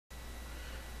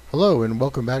Hello and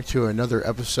welcome back to another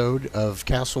episode of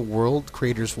Castle World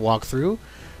Creators Walkthrough.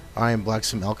 I am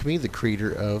Blacksome Alchemy, the creator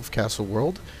of Castle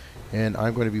World, and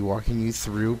I'm going to be walking you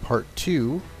through part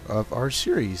 2 of our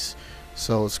series.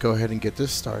 So let's go ahead and get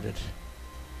this started.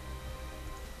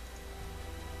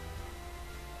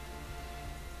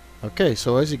 Okay,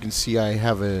 so as you can see, I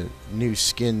have a new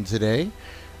skin today.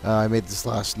 I made this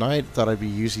last night. Thought I'd be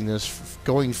using this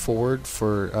going forward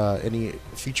for any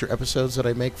future episodes that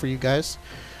I make for you guys.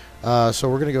 So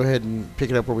we're going to go ahead and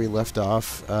pick it up where we left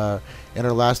off. In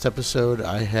our last episode,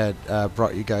 I had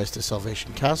brought you guys to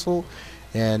Salvation Castle,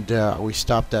 and we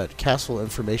stopped at Castle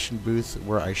Information Booth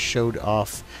where I showed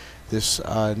off this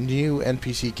new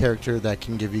NPC character that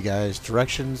can give you guys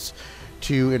directions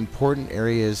to important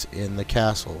areas in the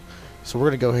castle. So we're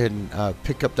going to go ahead and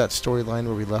pick up that storyline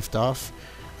where we left off.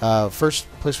 First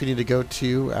place we need to go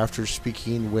to after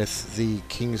speaking with the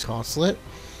King's Consulate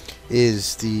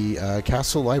is the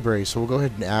castle library. So we'll go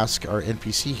ahead and ask our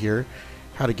NPC here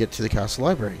how to get to the castle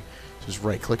library. Just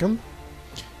right click them,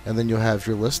 and then you'll have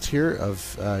your list here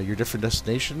of your different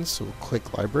destinations. So we'll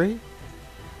click library.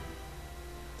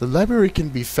 The library can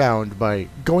be found by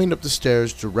going up the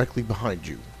stairs directly behind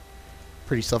you.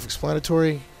 Pretty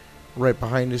self-explanatory. Right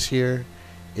behind us here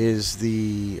is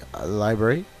the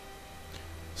library.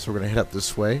 So we're going to head up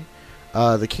this way.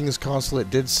 The King's Consulate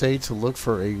did say to look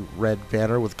for a red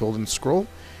banner with golden scroll,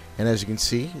 and as you can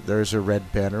see, there's a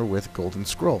red banner with golden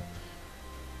scroll.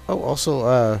 Oh,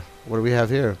 also, what do we have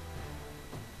here?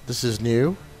 This is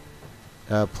new.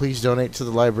 Please donate to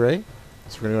the library.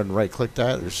 So we're going to go ahead and right click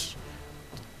that. There's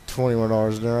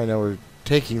 $21 in there. I know we're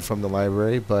taking from the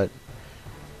library, but,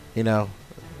 you know,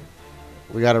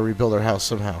 we got to rebuild our house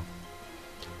somehow.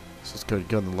 So let's go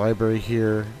to the library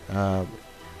here.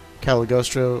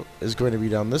 Caligostro is going to be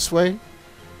down this way.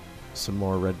 Some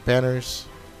more red banners.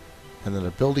 And then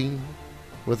a building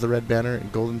with the red banner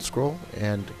and golden scroll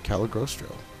and Caligostro.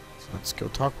 So let's go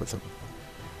talk with him.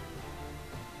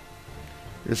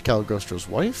 Here's Caligostro's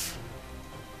wife.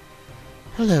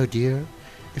 Hello, dear.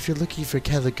 If you're looking for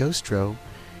Caligostro,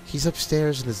 he's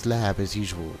upstairs in his lab as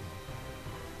usual.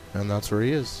 And that's where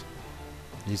he is.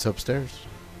 He's upstairs.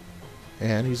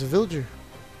 And he's a villager.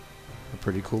 A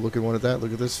pretty cool looking one at that.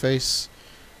 Look at this face.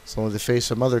 It's only the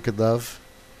face a mother could love.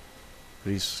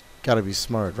 But he's got to be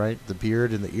smart, right? The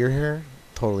beard and the ear hair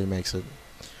totally makes it.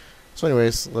 So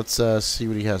anyways, let's see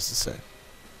what he has to say.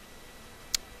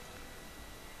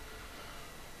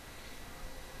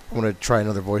 I'm going to try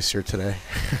another voice here today.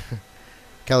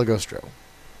 Caligostro.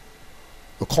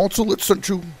 The consulate sent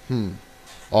you?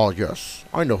 Ah, yes.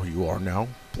 I know who you are now.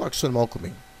 Blacksome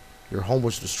Alchemy. Your home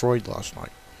was destroyed last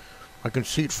night. I can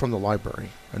see it from the library,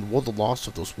 and with the loss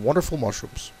of those wonderful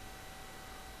mushrooms.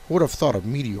 Who would have thought a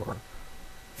meteor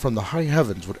from the high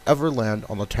heavens would ever land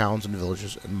on the towns and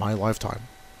villages in my lifetime?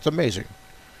 It's amazing.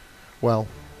 Well,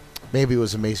 maybe it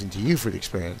was amazing to you for the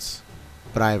experience,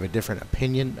 but I have a different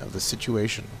opinion of the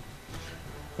situation.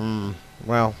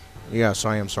 Well, yes,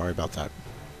 I am sorry about that.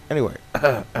 Anyway,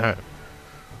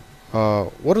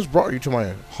 what has brought you to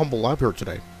my humble lab here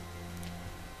today?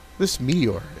 This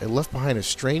meteor, it left behind a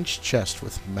strange chest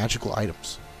with magical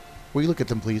items. Will you look at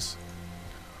them, please?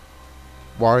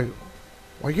 Why,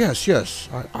 yes,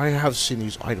 I have seen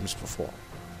these items before.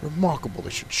 Remarkable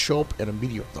they should show up in a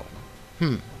meteor,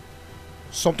 though.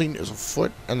 Something is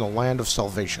afoot in the land of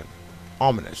salvation.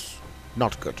 Ominous.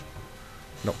 Not good.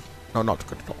 No, not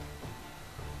good at all.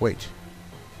 Wait.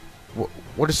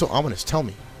 What is so ominous? Tell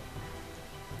me.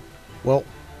 Well,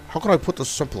 how can I put this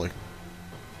simply?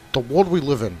 The world we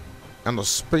live in and the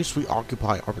space we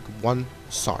occupy are like one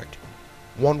side,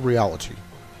 one reality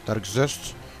that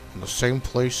exists in the same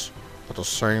place at the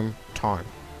same time.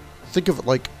 Think of it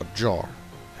like a jar,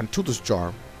 and to this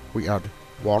jar we add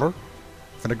water,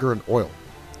 vinegar, and oil.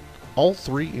 All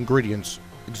three ingredients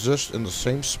exist in the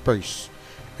same space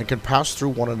and can pass through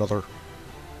one another.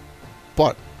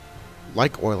 But,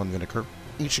 like oil and vinegar,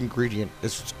 each ingredient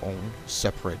is its own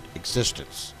separate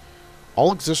existence.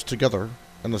 All exist together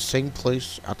in the same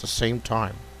place at the same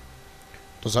time.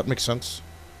 Does that make sense?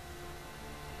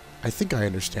 I think I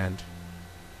understand.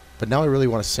 But now I really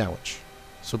want a sandwich.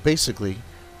 So basically,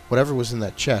 whatever was in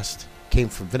that chest came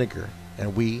from vinegar,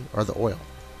 and we are the oil.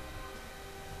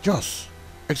 Yes,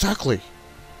 exactly.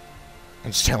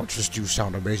 And sandwiches do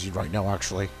sound amazing right now,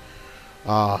 actually.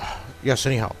 Yes,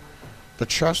 anyhow. The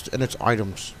chest and its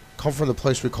items come from the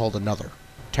place we call the Nether.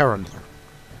 Terra Nether.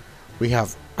 We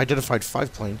have identified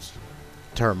 5 planes.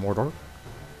 Terra Mordor,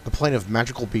 the plane of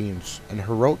magical beings and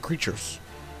heroic creatures,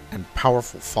 and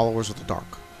powerful followers of the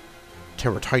dark.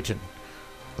 Terra Titan,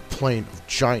 the plane of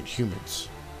giant humans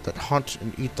that hunt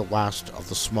and eat the last of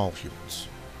the small humans.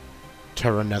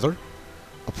 Terra Nether,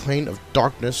 a plane of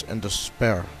darkness and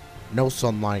despair, no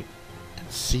sunlight,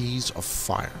 and seas of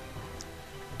fire.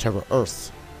 Terra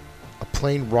Earth, a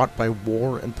plane wrought by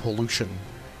war and pollution.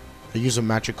 They use a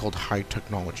magic called high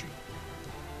technology.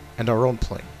 And our own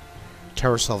plane,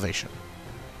 Terra Salvation.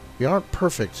 We aren't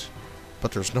perfect,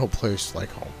 but there's no place like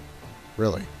home.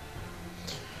 Really.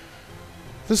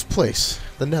 This place,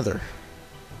 the Nether.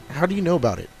 How do you know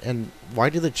about it? And why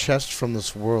did the chest from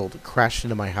this world crash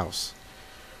into my house?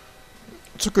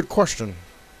 It's a good question,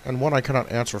 and one I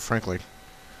cannot answer frankly.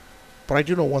 But I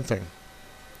do know one thing.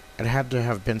 It had to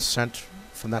have been sent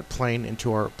from that plane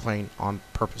into our plane on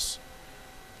purpose.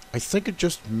 I think it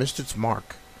just missed its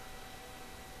mark.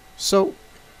 So,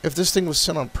 if this thing was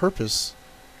sent on purpose,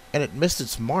 and it missed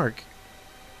its mark,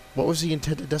 what was the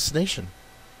intended destination?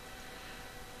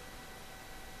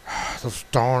 Those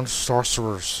darn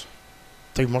sorcerers.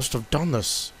 They must have done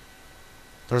this.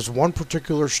 There's one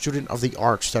particular student of the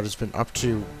arts that has been up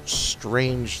to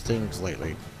strange things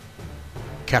lately.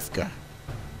 Kefka.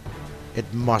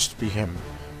 It must be him.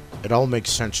 It all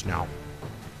makes sense now.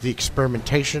 The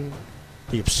experimentation,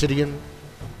 the obsidian,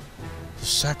 the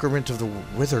sacrament of the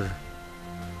wither.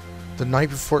 The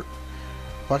night before...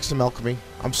 Blacksome Alchemy,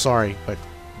 I'm sorry, but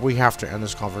we have to end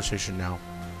this conversation now.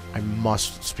 I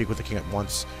must speak with the king at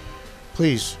once.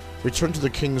 Please, return to the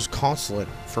king's consulate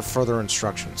for further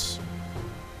instructions.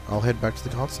 I'll head back to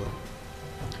the consulate.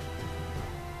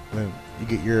 And then you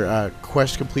get your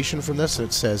quest completion from this, and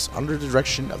it says, under the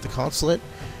direction of the consulate,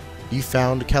 you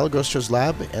found Caligostro's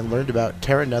lab and learned about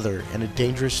Terra Nether and a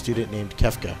dangerous student named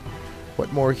Kefka.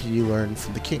 What more can you learn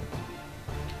from the king?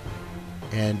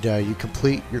 And you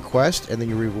complete your quest, and then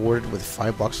you're rewarded with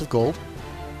 5 blocks of gold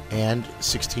and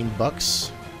 16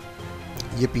 bucks.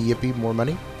 Yippee yippee, more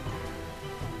money.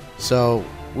 So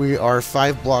we are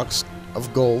 5 blocks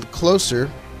of gold closer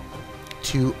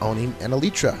to owning an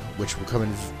Elytra, which will come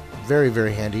in very,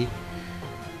 very handy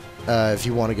if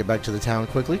you want to get back to the town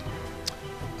quickly.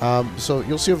 So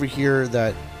you'll see over here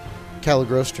that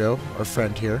Caligostro, our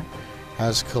friend here,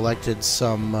 has collected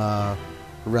some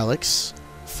relics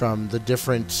from the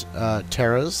different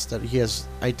terras that he has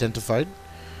identified.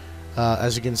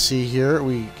 As you can see here,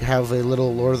 we have a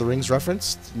little Lord of the Rings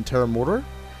reference in Terra Mordor.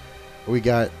 We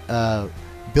got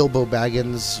Bilbo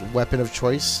Baggins' weapon of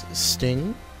choice,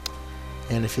 Sting.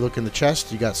 And if you look in the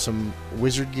chest, you got some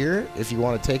wizard gear if you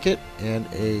want to take it, and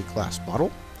a glass bottle.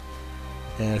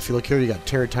 And if you look here, you got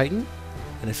Terra Titan.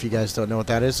 And if you guys don't know what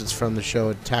that is, it's from the show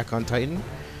Attack on Titan.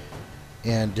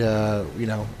 And, you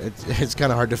know, it's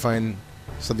kind of hard to find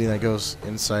something that goes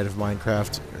inside of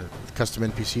Minecraft or custom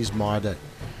NPCs mod that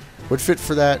would fit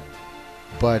for that.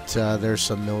 But there's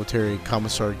some military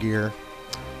commissar gear.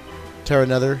 Terra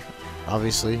Nether,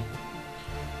 obviously.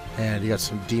 And you got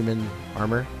some demon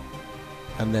armor.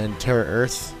 And then Terra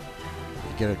Earth,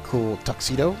 you get a cool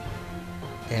tuxedo.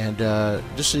 And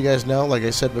just so you guys know, like I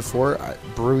said before,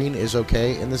 brewing is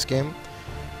okay in this game.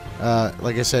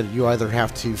 Like I said, you either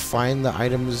have to find the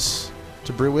items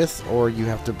to brew with, or you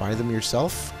have to buy them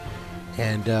yourself.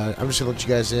 And I'm just going to let you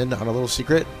guys in on a little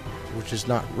secret, which is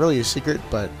not really a secret,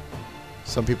 but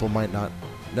some people might not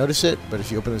notice it. But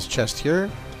if you open this chest here,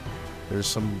 there's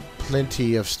some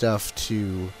plenty of stuff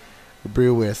to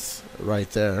brew with right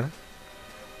there.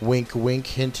 Wink, wink,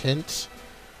 hint, hint.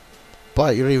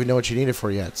 But you don't even know what you need it for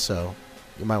yet, so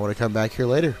you might want to come back here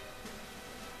later.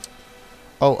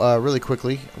 Oh, really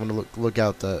quickly, I'm going to look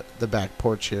out the back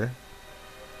porch here.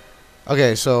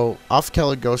 Okay, so off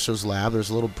Caligostro's lab,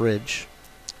 there's a little bridge.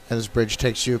 And this bridge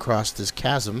takes you across this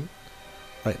chasm.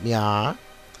 Right, yeah.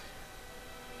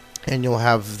 And you'll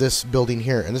have this building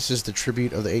here. And this is the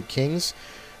Tribute of the 8 Kings.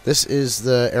 This is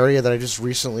the area that I just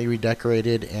recently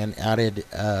redecorated and added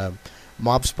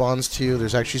mob spawns to.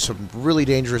 There's actually some really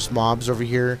dangerous mobs over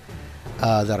here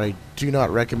that I do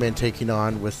not recommend taking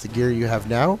on with the gear you have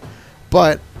now.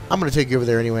 But I'm going to take you over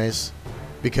there anyways,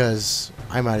 because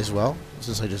I might as well,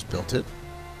 since I just built it.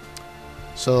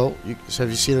 So if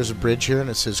you see there's a bridge here, and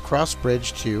it says Cross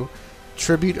Bridge to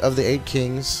Tribute of the 8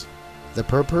 Kings, the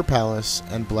Purpur Palace,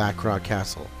 and Blackrock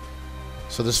Castle.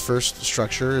 So this first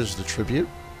structure is the Tribute.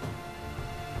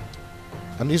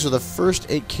 And these are the first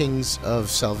 8 Kings of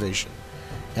Salvation.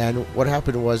 And what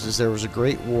happened was there was a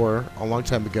great war a long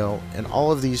time ago, and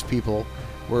all of these people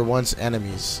were once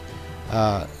enemies.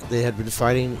 They had been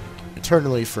fighting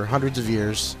eternally for hundreds of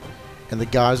years, and the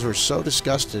gods were so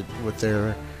disgusted with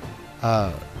their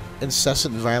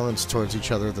incessant violence towards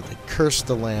each other that they cursed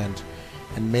the land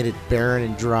and made it barren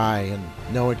and dry, and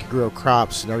no one could grow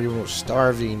crops, and everyone was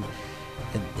starving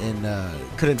and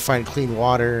couldn't find clean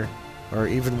water or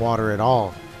even water at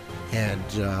all. And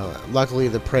luckily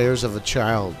the prayers of a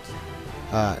child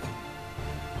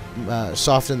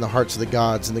softened the hearts of the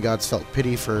gods, and the gods felt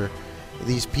pity for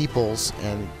these peoples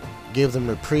and gave them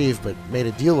reprieve, but made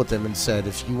a deal with them and said,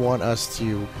 if you want us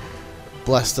to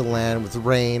bless the land with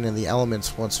rain and the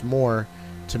elements once more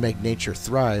to make nature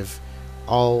thrive,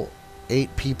 all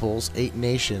 8 peoples, 8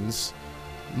 nations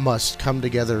must come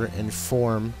together and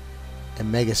form a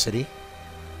mega city,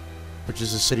 which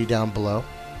is a city down below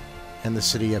and the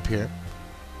city up here,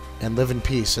 and live in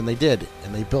peace. And they did,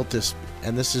 and they built this,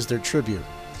 and this is their tribute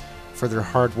for their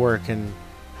hard work and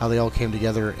how they all came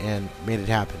together and made it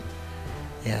happen.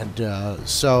 And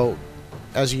so,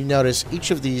 as you notice, each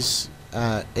of these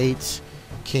 8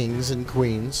 kings and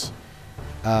queens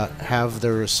have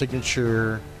their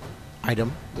signature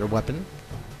item, their weapon,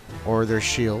 or their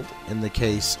shield, in the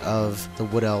case of the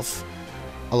wood elf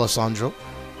Alessandro.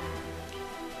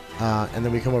 And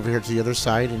then we come over here to the other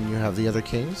side, and you have the other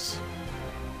kings.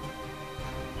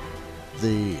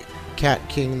 The cat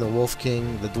king, the wolf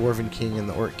king, the dwarven king, and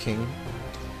the orc king.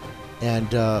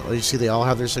 And you see they all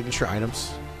have their signature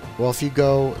items. Well, if you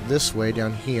go this way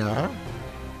down here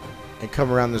and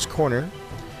come around this corner,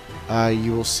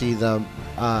 you will see the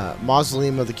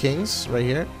mausoleum of the kings right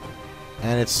here.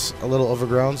 And it's a little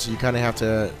overgrown, so you kind of have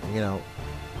to, you know,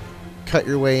 cut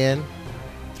your way in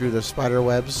through the spider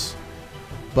webs.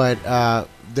 But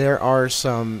there are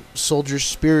some soldier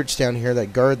spirits down here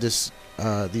that guard this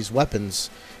these weapons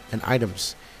and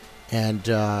items. And,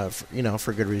 you know,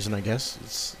 for good reason, I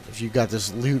guess. If you got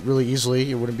this loot really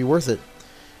easily, it wouldn't be worth it.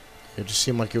 It just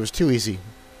seemed like it was too easy.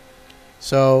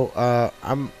 So,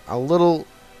 I'm a little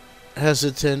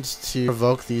hesitant to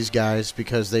provoke these guys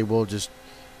because they will just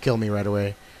kill me right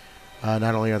away.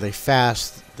 Not only are they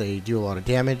fast, they do a lot of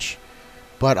damage.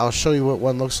 But I'll show you what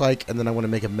one looks like, and then I want to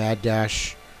make a mad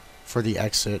dash for the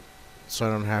exit so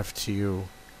I don't have to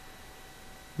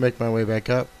make my way back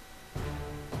up.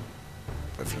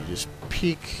 If you just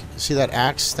peek, see that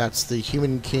axe? That's the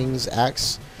Human King's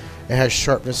axe. It has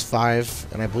sharpness 5,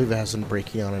 and I believe it has some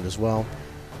breaking on it as well.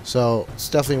 So it's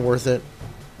definitely worth it.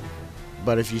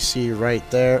 But if you see right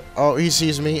there, oh, he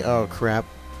sees me. Oh crap.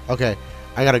 Okay,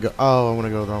 I gotta go. Oh, I'm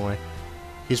gonna go the wrong way.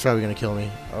 He's probably gonna kill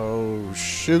me. Oh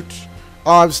shoot.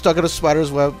 Oh, I'm stuck in a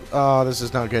spider's web. Oh, this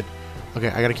is not good. Okay,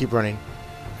 I gotta keep running.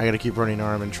 I gotta keep running or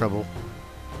I'm in trouble.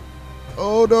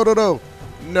 Oh no no no.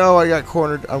 No, I got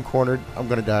cornered. I'm cornered. I'm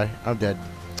gonna die. I'm dead.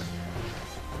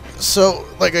 So,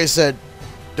 like I said,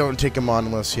 don't take him on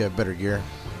unless you have better gear.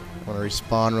 I want to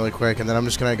respawn really quick, and then I'm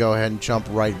just gonna go ahead and jump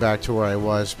right back to where I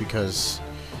was, because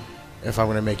if I'm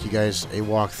gonna make you guys a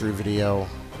walkthrough video,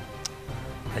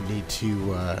 I need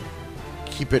to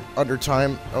keep it under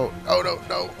time. Oh no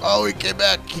no! Oh, he came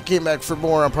back. He came back for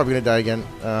more. I'm probably gonna die again.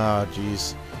 Oh,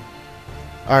 jeez.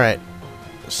 All right.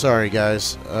 Sorry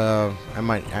guys, I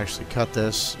might actually cut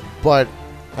this, but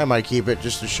I might keep it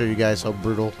just to show you guys how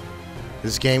brutal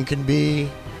this game can be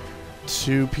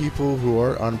to people who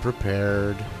are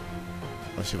unprepared.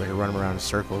 Let's see if I can run them around in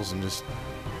circles and just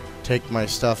take my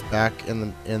stuff back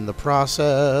in the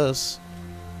process.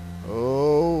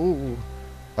 Oh,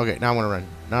 okay, now I want to run.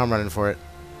 Now I'm running for it.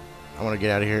 I want to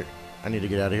get out of here. I need to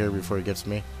get out of here before he gets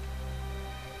me.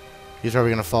 He's probably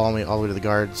gonna follow me all the way to the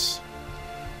guards.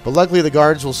 But luckily the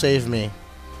guards will save me.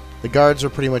 The guards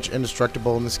are pretty much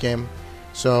indestructible in this game.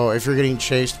 So if you're getting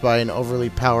chased by an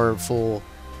overly powerful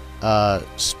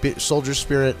soldier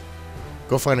spirit,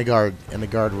 go find a guard, and the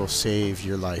guard will save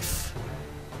your life.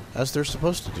 As they're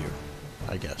supposed to do,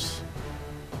 I guess.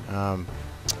 I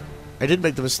did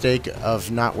make the mistake of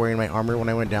not wearing my armor when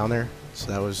I went down there.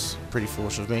 So that was pretty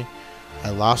foolish of me. I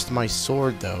lost my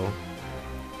sword though.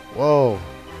 Whoa.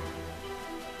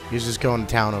 He's just going to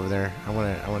town over there. I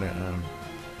wanna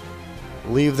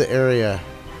leave the area.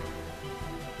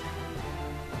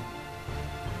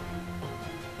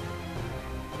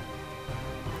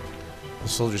 The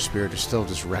soldier spirit is still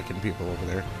just wrecking people over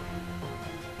there.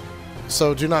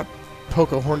 So do not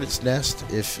poke a hornet's nest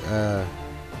if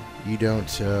you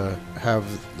don't have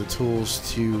the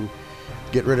tools to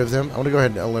get rid of them. I'm gonna go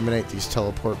ahead and eliminate these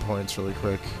teleport points really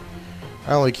quick.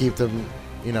 I only keep them,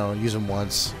 you know, use them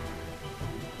once.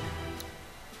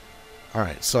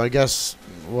 Alright, so I guess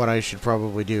what I should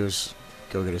probably do is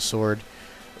go get a sword.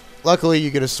 Luckily,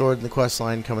 you get a sword in the quest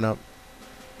line coming up.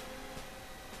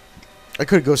 I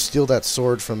could go steal that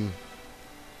sword from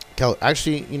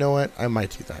Actually, you know what? I might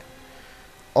do that.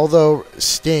 Although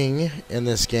Sting in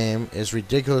this game is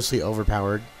ridiculously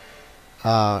overpowered.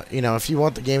 You know, if you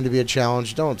want the game to be a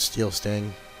challenge, don't steal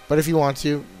Sting. But if you want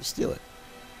to, steal it.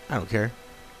 I don't care.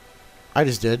 I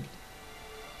just did.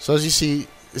 So as you see,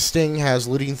 Sting has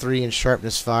looting 3 and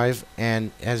sharpness 5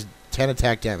 and has 10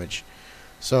 attack damage.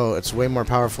 So it's way more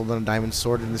powerful than a diamond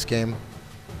sword in this game.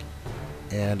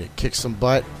 and it kicks some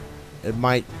butt. It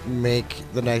might make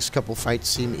the next couple fights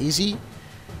seem easy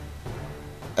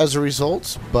as a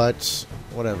result, but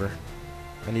whatever.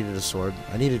 I needed a sword.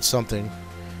 I needed something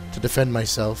to defend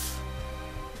myself.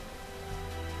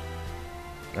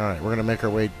 Alright, we're going to make our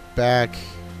way back.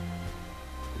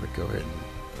 I'm going to go ahead and...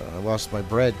 I lost my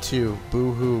bread, too.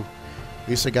 Boo-hoo. At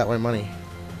least I got my money.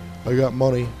 I got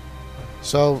money.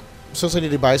 So, since I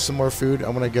need to buy some more food,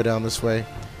 I'm going to go down this way.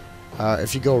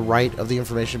 If you go right of the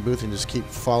information booth and just keep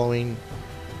following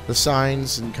the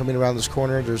signs and coming around this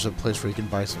corner, there's a place where you can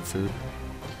buy some food.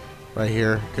 Right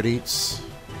here, Good Eats.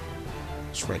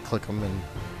 Just right-click them, and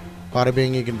bada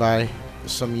bing, you can buy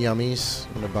some yummies.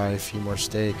 I'm going to buy a few more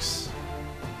steaks.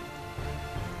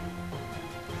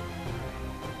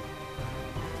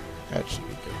 That should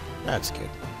be good. That's good.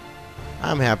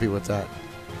 I'm happy with that.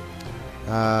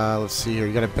 Let's see here.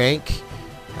 You got a bank.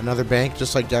 Another bank,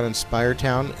 just like down in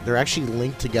Spiretown. They're actually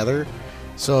linked together.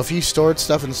 So if you stored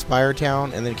stuff in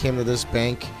Spiretown and then came to this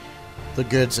bank, the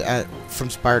goods from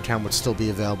Spiretown would still be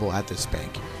available at this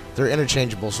bank. They're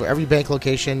interchangeable. So every bank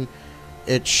location,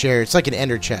 it shares. It's like an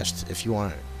ender chest, if you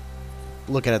want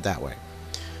to look at it that way.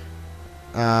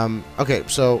 Okay,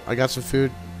 so I got some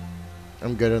food.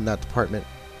 I'm good in that department.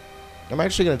 I'm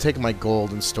actually going to take my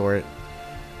gold and store it,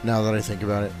 now that I think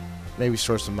about it. Maybe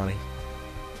store some money.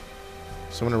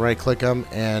 So I'm going to right-click them,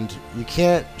 and you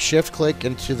can't shift-click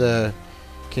into the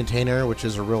container, which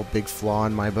is a real big flaw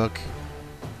in my book.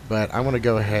 But I want to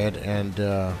go ahead and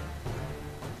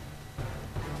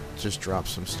just drop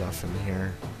some stuff in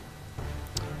here.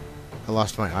 I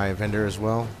lost my eye vendor as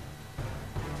well.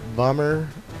 Bummer.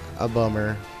 A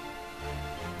bummer.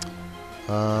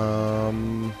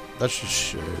 That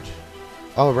should.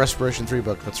 Oh, Respiration 3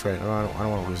 book. That's right. I don't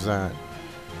want to lose that.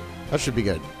 That should be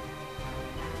good.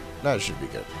 That should be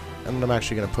good. And I'm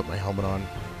actually going to put my helmet on.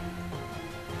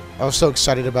 I was so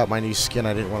excited about my new skin,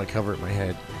 I didn't want to cover it my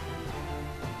head.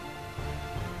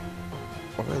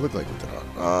 What do I look like with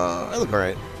that on? I look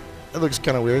alright. It looks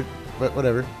kind of weird, but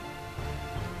whatever.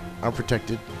 I'm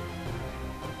protected.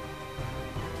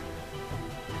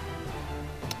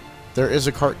 There is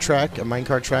a cart track, a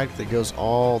minecart track, that goes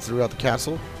all throughout the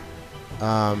castle.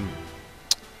 I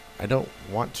don't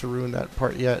want to ruin that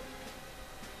part yet.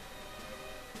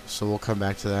 So we'll come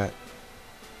back to that.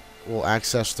 We'll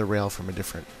access the rail from a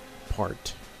different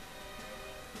part.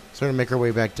 So we're going to make our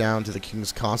way back down to the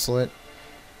King's Consulate.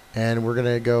 And we're going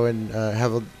to go and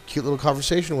have a cute little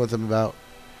conversation with him about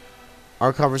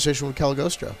our conversation with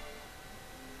Caligostro.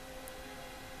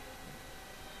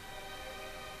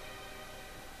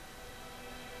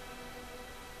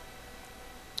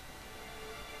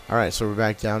 Alright, so we're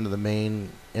back down to the main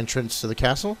entrance to the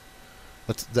castle.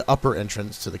 That's the upper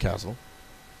entrance to the castle.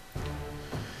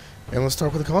 And let's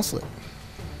start with the consulate.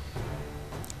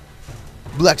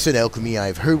 Blackstone Alchemy, I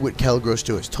have heard what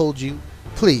Caligostro has told you.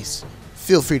 Please,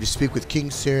 feel free to speak with King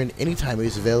Cern anytime he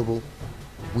is available.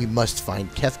 We must find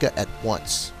Kefka at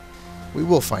once. We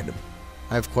will find him.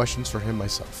 I have questions for him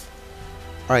myself.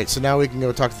 Alright, so now we can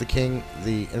go talk to the king.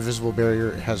 The invisible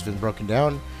barrier has been broken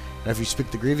down. And if you speak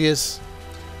to Grievous,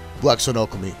 Blackstone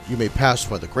Alchemy, you may pass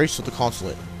by the grace of the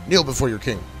consulate. Kneel before your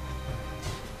king.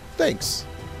 Thanks.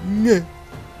 Nyeh.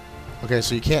 Okay,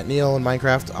 so you can't kneel in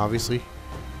Minecraft, obviously.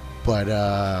 But,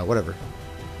 whatever.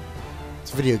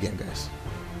 It's a video game, guys.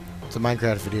 It's a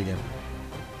Minecraft video game.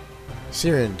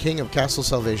 Siren, King of Castle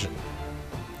Salvation.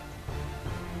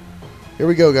 Here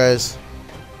we go, guys.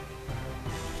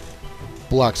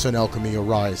 Blackstone Alchemy,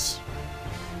 arise.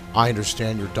 I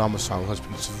understand your domicile has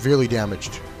been severely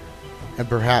damaged, and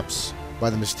perhaps by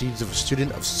the misdeeds of a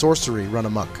student of sorcery run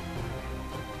amok.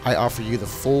 I offer you the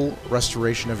full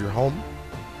restoration of your home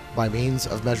by means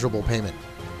of measurable payment.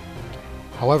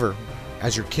 However,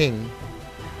 as your king,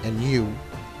 and you,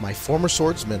 my former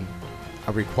swordsman,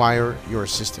 I require your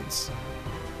assistance.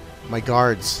 My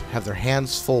guards have their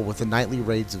hands full with the nightly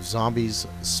raids of zombies,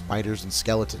 spiders, and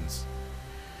skeletons.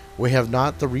 We have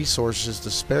not the resources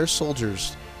to spare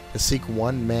soldiers to seek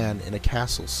one man in a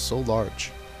castle so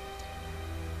large.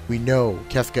 We know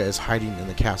Kefka is hiding in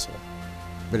the castle,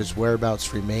 but his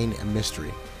whereabouts remain a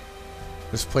mystery.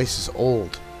 This place is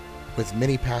old, with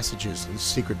many passages and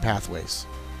secret pathways.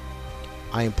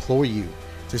 I implore you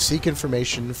to seek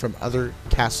information from other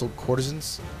castle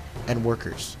courtesans and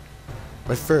workers.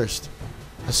 But first,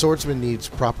 a swordsman needs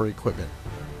proper equipment.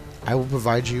 I will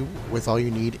provide you with all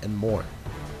you need and more.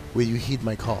 Will you heed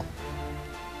my call?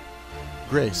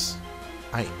 Grace,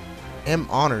 I am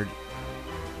honored,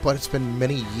 but it's been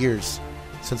many years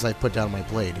since I put down my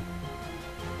blade.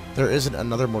 There isn't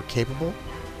another more capable?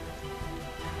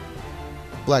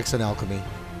 Blackstone Alchemy.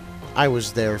 I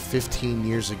was there 15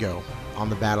 years ago, on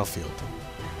the battlefield.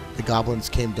 The goblins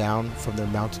came down from their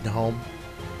mountain home.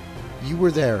 You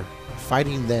were there,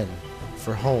 fighting then,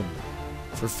 for home,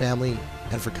 for family,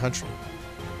 and for country.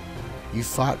 You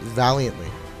fought valiantly,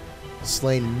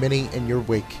 slain many in your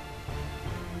wake.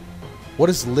 What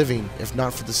is living if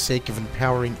not for the sake of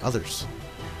empowering others?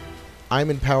 I'm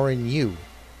empowering you,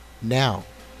 now,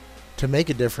 to make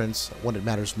a difference when it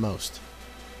matters most.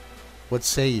 What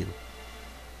say you?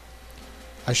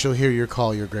 I shall hear your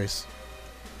call, your grace.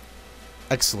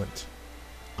 Excellent.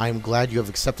 I am glad you have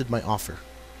accepted my offer.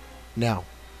 Now,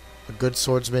 a good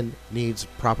swordsman needs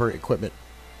proper equipment.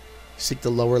 Seek the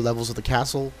lower levels of the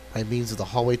castle by means of the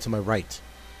hallway to my right.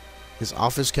 His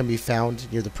office can be found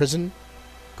near the prison.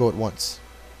 Go at once.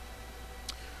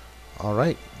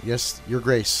 Alright. Yes, your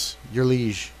grace, your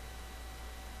liege.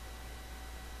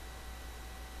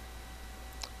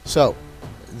 So,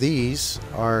 these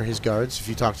are his guards. If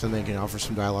you talk to them, they can offer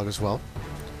some dialogue as well.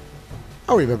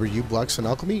 I remember you, Black Sun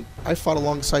Alchemy. I fought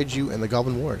alongside you in the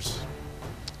Goblin Wars.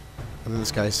 And then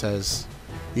this guy says,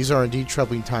 these are indeed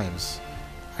troubling times.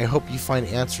 I hope you find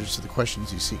answers to the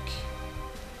questions you seek.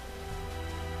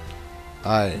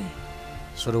 Aye.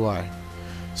 So do I.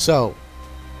 So,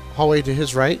 hallway to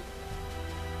his right,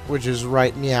 which is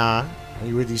right meow. And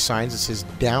you read these signs. It says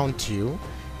down to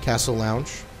Castle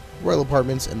Lounge, Royal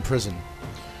Apartments, and Prison.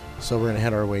 So we're going to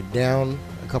head our way down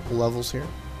a couple levels here.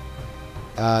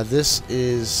 This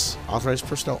is authorized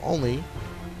personnel only,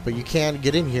 but you can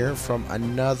get in here from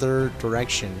another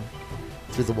direction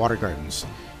through the water gardens.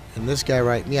 And this guy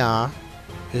right meow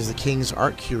is the King's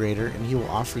Art Curator, and he will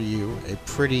offer you a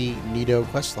pretty neato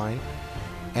questline,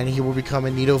 and he will become a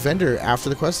neato vendor after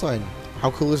the questline.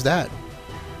 How cool is that?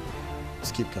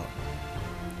 Let's keep going.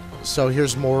 So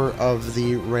here's more of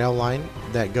the rail line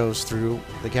that goes through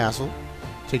the castle.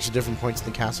 Takes you to different points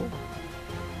in the castle.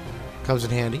 Comes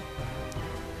in handy.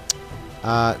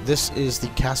 This is the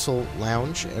Castle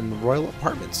Lounge and Royal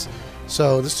Apartments.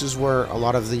 So this is where a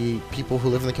lot of the people who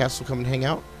live in the castle come and hang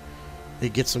out. They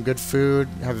get some good food,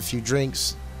 have a few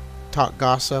drinks, talk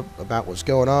gossip about what's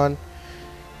going on.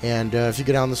 And if you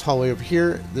go down this hallway over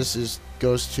here, this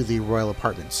goes to the Royal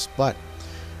Apartments. But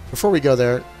before we go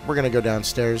there, we're going to go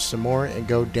downstairs some more and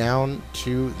go down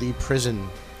to the prison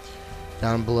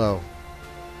down below.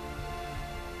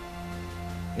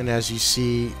 And as you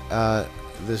see,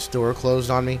 this door closed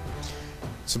on me.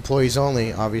 It's employees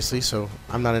only, obviously, so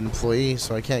I'm not an employee,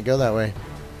 so I can't go that way.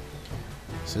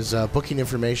 This is booking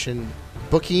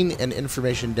and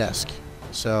information desk.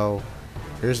 So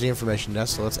here's the information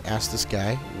desk. So let's ask this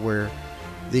guy where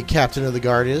the captain of the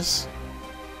guard is.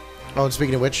 Oh, and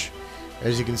speaking of which,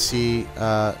 as you can see,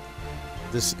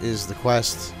 this is the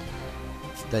quest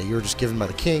that you were just given by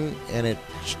the king, and it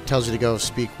tells you to go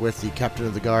speak with the captain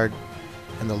of the guard.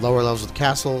 In the lower levels of the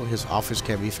castle, his office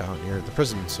can be found near the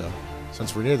prison. So,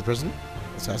 since we're near the prison,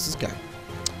 let's ask this guy.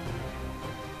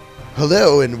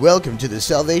 Hello and welcome to the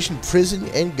Salvation Prison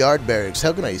and Guard Barracks.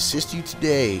 How can I assist you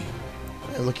today?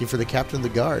 I'm looking for the captain of the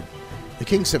guard. The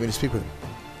king sent me to speak with him.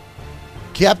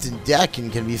 Captain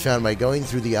Dakin can be found by going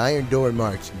through the iron door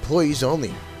marked employees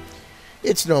only.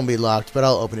 It's normally locked, but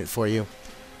I'll open it for you.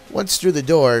 Once through the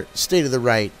door, stay to the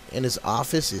right, and his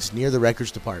office is near the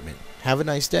records department. Have a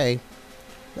nice day.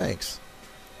 Thanks.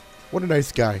 What a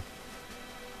nice guy.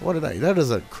 That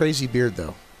is a crazy beard,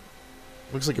 though.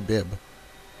 Looks like a bib.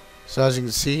 So as you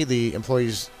can see, the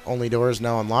employees only door is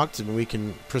now unlocked, and we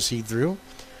can proceed through.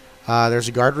 There's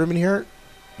a guard room in here.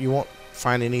 You won't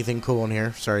find anything cool in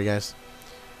here. Sorry, guys.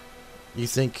 You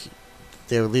think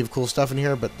they would leave cool stuff in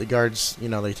here, but the guards, you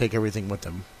know, they take everything with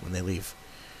them when they leave.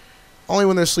 Only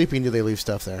when they're sleeping do they leave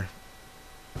stuff there.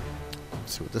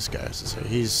 Let's see what this guy has to say.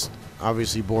 He's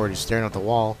obviously bored. He's staring at the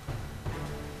wall.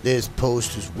 This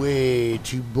post is way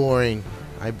too boring.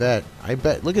 I bet.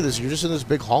 Look at this. You're just in this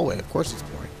big hallway. Of course it's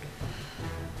boring.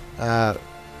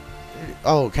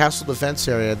 Oh, castle defense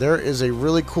area. There is a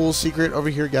really cool secret over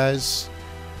here, guys.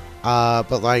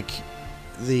 But like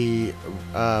the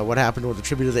what happened with the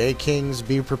tribute of the 8 Kings,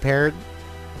 be prepared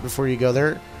before you go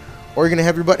there, or you're gonna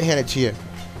have your butt handed to you.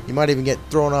 You might even get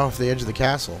thrown off the edge of the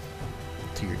castle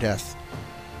to your death.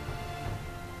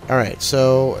 Alright,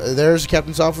 so there's the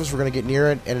captain's office. We're going to get near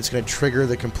it, and it's going to trigger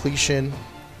the completion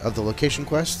of the location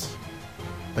quest.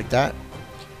 Like that.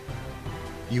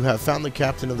 You have found the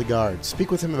captain of the guard. Speak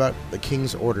with him about the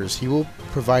king's orders. He will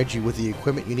provide you with the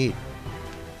equipment you need.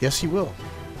 Yes, he will.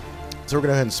 So we're going to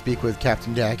go ahead and speak with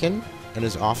Captain Dakin in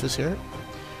his office here.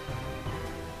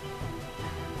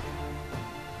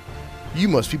 You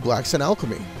must be Black Sun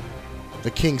Alchemy.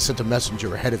 The king sent a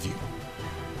messenger ahead of you.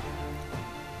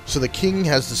 So the king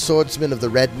has the swordsman of the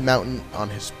Red Mountain on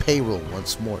his payroll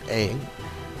once more, eh?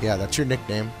 Yeah, that's your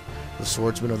nickname. The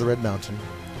Swordsman of the Red Mountain.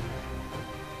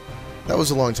 That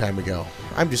was a long time ago.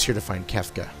 I'm just here to find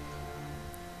Kefka.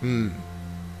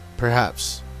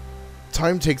 Perhaps.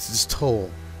 Time takes its toll,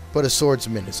 but a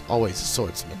swordsman is always a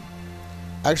swordsman.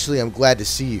 Actually, I'm glad to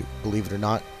see you, believe it or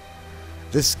not.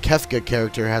 This Kefka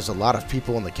character has a lot of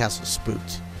people in the castle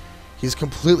spooked. He's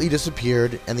completely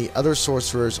disappeared, and the other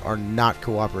sorcerers are not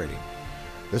cooperating.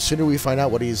 The sooner we find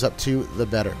out what he's up to, the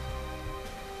better.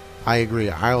 I agree.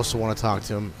 I also want to talk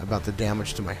to him about the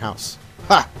damage to my house.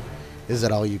 Ha! Is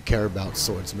that all you care about,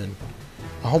 swordsman?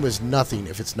 A home is nothing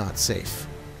if it's not safe.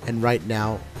 And right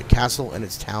now, the castle and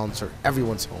its towns are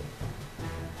everyone's home.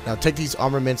 Now take these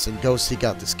armaments and go seek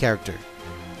out this character.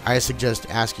 I suggest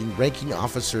asking ranking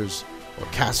officers or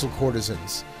castle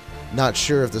courtesans. Not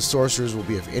sure if the sorcerers will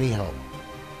be of any help.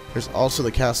 There's also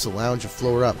the castle lounge a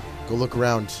floor up. Go look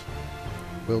around.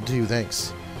 Will do,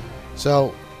 thanks.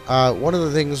 So, one of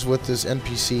the things with this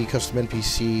NPC, custom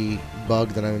NPC bug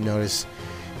that I've noticed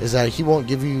is that he won't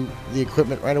give you the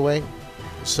equipment right away.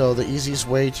 So the easiest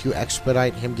way to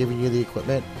expedite him giving you the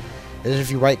equipment is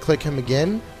if you right click him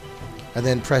again and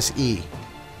then press E,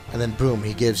 and then boom,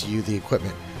 he gives you the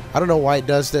equipment. I don't know why it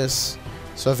does this,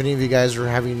 so if any of you guys are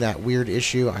having that weird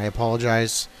issue, I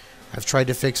apologize. I've tried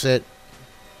to fix it,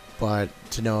 but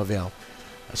to no avail.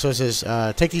 So it says,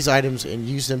 take these items and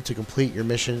use them to complete your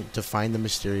mission to find the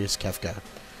mysterious Kefka.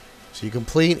 So you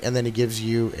complete, and then it gives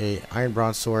you a iron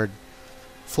broadsword,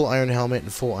 full iron helmet,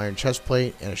 and full iron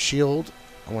chestplate, and a shield.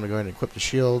 I want to go ahead and equip the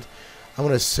shield. I'm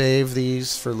going to save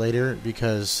these for later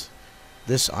because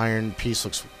this iron piece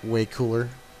looks way cooler.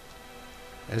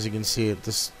 As you can see,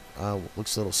 this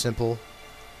looks a little simple.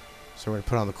 So we're going to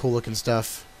put on the cool looking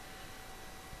stuff.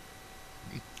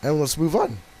 And let's move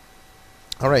on.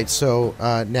 Alright, so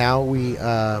now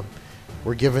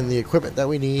we're given the equipment that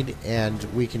we need, and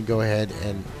we can go ahead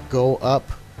and go up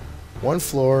one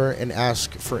floor and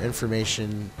ask for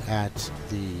information at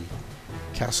the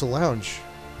castle lounge.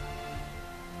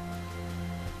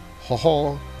 Ho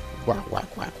ho! Whack,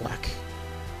 whack, whack, whack.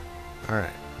 Alright.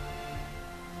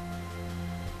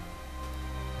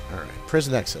 Alright,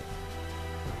 prison exit.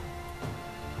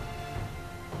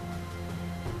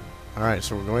 Alright,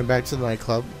 so we're going back to the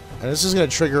nightclub. And this is going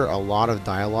to trigger a lot of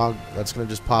dialogue that's going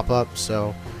to just pop up,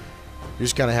 so you're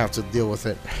just going to have to deal with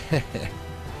it.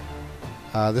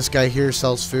 This guy here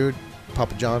sells food.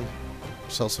 Papa John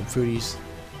sells some foodies.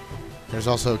 There's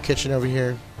also a kitchen over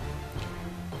here.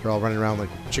 They're all running around like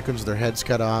chickens with their heads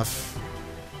cut off.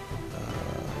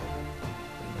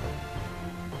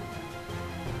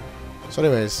 So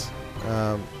anyways,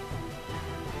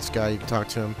 this guy, you can talk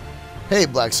to him. Hey,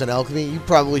 Black Sun Alchemy, you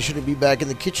probably shouldn't be back in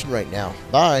the kitchen right now.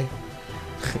 Bye.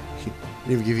 He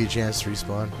didn't even give you a chance to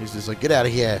respawn. He's just like, get out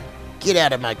of here. Get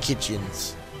out of my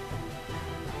kitchens.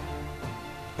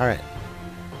 Alright.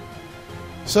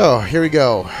 So, here we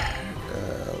go.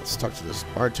 Let's talk to this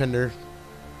bartender.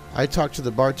 I talked to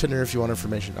the bartender if you want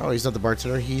information. Oh, he's not the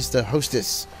bartender. He's the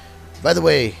hostess. By the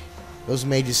way, those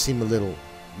mages seem a little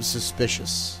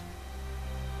suspicious.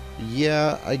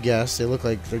 Yeah, I guess. They look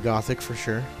like they're gothic for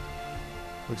sure.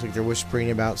 Looks like they're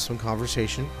whispering about some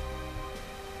conversation.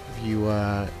 If you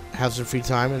have some free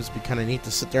time, it'd be kind of neat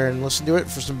to sit there and listen to it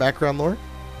for some background lore.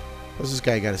 What's this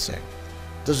guy got to say?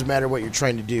 Doesn't matter what you're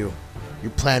trying to do.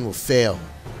 Your plan will fail.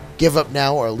 Give up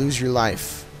now or lose your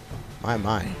life.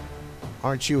 My.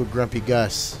 Aren't you a grumpy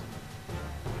Gus?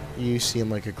 You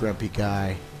seem like a grumpy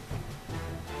guy.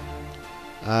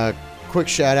 Quick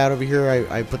shout out over here.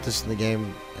 I put this in the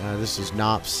game. This is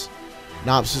Nops.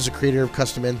 Nops is a creator of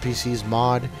custom NPCs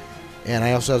mod, and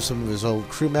I also have some of his old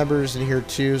crew members in here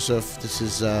too. So if this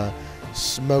is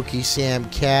Smokey Sam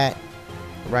Cat,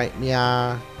 right?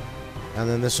 Meow. And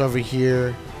then this over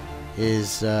here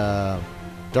is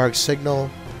Dark Signal,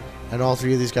 and all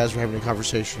three of these guys were having a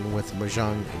conversation with the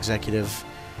Mojang executive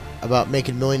about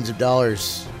making millions of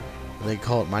dollars. They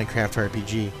call it Minecraft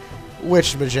RPG.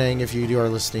 Which, Mojang, if you are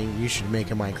listening, you should make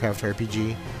a Minecraft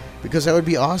RPG, because that would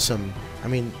be awesome. I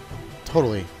mean,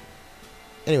 totally.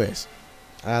 Anyways,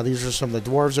 these are some of the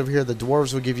dwarves over here. The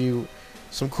dwarves will give you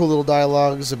some cool little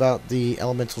dialogues about the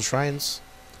elemental shrines.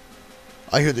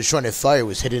 I hear the Shrine of Fire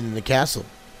was hidden in the castle.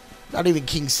 Not even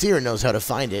King Seer knows how to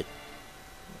find it.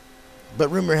 But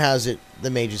rumor has it the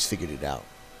mages figured it out.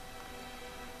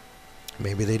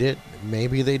 Maybe they did.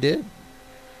 Maybe they did.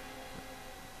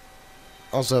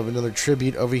 Also have another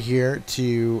tribute over here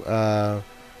to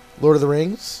Lord of the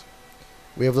Rings.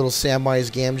 We have little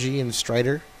Samwise Gamgee and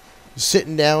Strider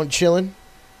sitting down, chilling.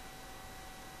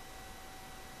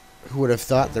 Who would have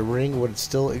thought the ring would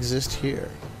still exist here?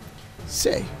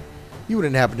 Say, you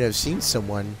wouldn't happen to have seen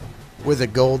someone with a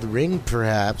gold ring,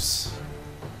 perhaps?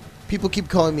 People keep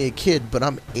calling me a kid, but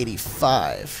I'm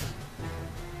 85.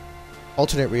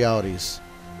 Alternate realities.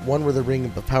 One where the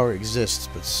ring of power exists,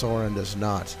 but Sauron does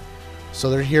not. So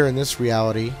they're here in this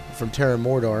reality from Terra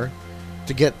Mordor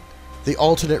to get the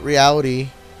alternate reality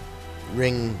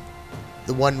ring,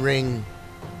 the one ring.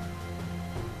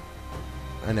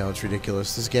 I know, it's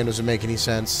ridiculous. This game doesn't make any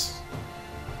sense.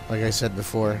 Like I said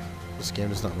before, this game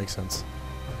does not make sense.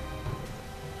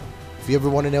 If you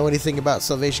ever want to know anything about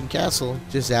Salvation Castle,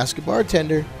 just ask a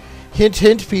bartender. Hint,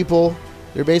 hint, people.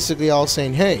 They're basically all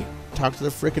saying, hey, talk to the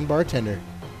frickin' bartender.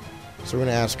 So we're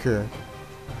going to ask her.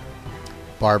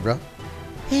 Barbara.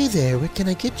 Hey there, what can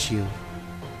I get you?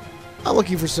 I'm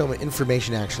looking for some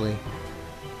information, actually.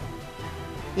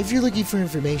 If you're looking for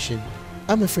information,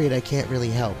 I'm afraid I can't really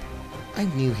help.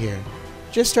 I'm new here.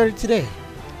 Just started today.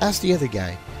 Ask the other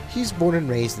guy. He's born and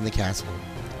raised in the castle.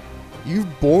 You're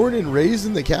born and raised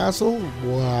in the castle?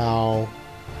 Wow.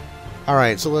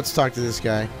 Alright, so let's talk to this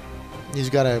guy. He's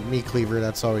got a meat cleaver.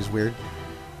 That's always weird.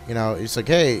 You know, it's like,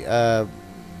 hey,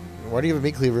 why do you have a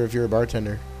meat cleaver if you're a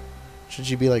bartender? Shouldn't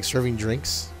you be, like, serving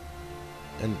drinks?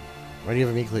 And why do you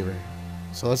have a meat cleaver?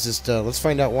 So let's just, let's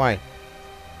find out why.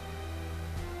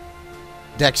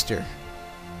 Dexter,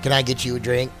 can I get you a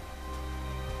drink?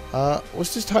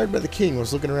 Was just hired by the king.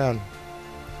 Was looking around.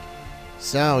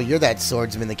 So, you're that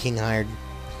swordsman the king hired.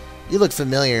 You look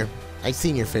familiar. I've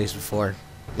seen your face before.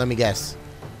 Let me guess.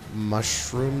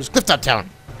 Mushrooms? Clifftop Town!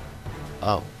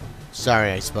 Oh, sorry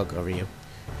I spoke over you.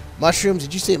 Mushrooms?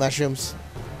 Did you say mushrooms?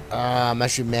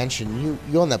 Mushroom Mansion.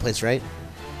 You own that place, right?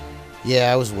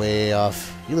 Yeah, I was way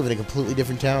off. You live in a completely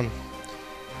different town.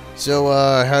 So,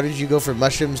 how did you go from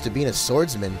mushrooms to being a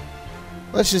swordsman?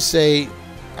 Let's just say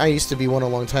I used to be one a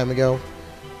long time ago,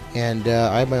 and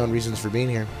I have my own reasons for being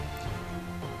here.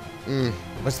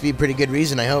 Must be a pretty good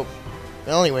reason, I hope.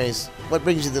 Well, anyways, what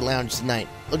brings you to the lounge tonight?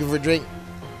 Looking for a drink?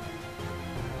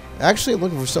 Actually, I'm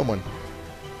looking for someone.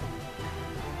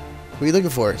 Who are you looking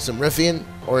for? Some ruffian?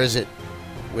 Or is it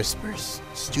Whispers,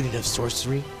 student of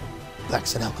sorcery,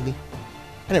 blacks and alchemy?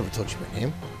 I never told you my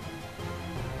name.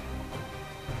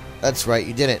 That's right,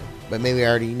 you didn't, but maybe I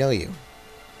already know you.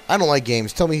 I don't like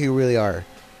games. Tell me who you really are.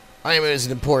 I am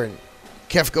isn't important.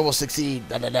 Kefka will succeed.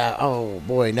 Da, da, da. Oh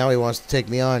boy, now he wants to take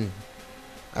me on.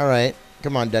 Alright,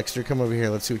 come on Dexter, come over here.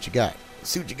 Let's see what you got. Let's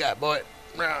see what you got, boy.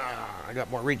 I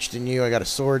got more reach than you. I got a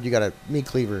sword. You got a meat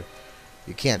cleaver.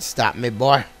 You can't stop me,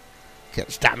 boy. Can't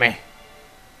stop me.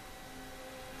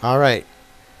 Alright.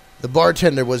 The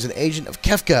bartender was an agent of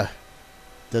Kefka.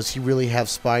 Does he really have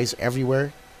spies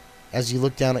everywhere? As you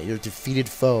look down at your defeated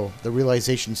foe, the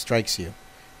realization strikes you.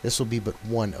 This will be but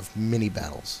one of many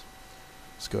battles.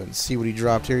 Let's go ahead and see what he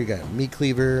dropped here. You got a meat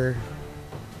cleaver,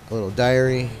 a little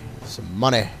diary, some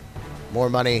money,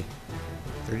 more money,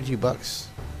 32 bucks.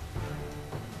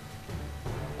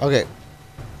 Okay,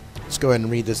 let's go ahead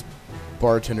and read this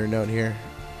bartender note here.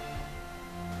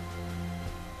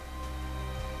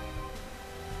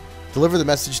 Deliver the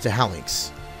message to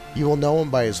Halinx. You will know him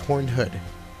by his horned hood.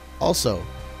 Also,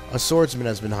 a swordsman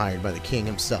has been hired by the king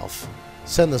himself.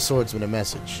 Send the swordsman a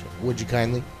message. Would you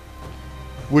kindly?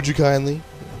 Would you kindly?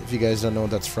 If you guys don't know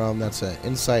what that's from, that's an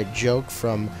inside joke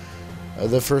from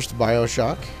the first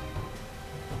BioShock.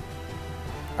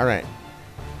 Alright.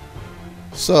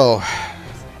 So,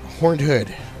 horned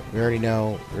hood. We already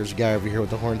know there's a guy over here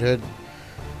with the horned hood.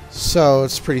 So,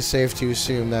 it's pretty safe to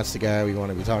assume that's the guy we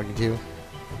want to be talking to.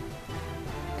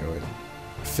 Go ahead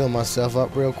and fill myself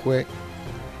up real quick.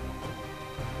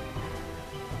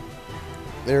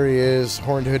 There he is,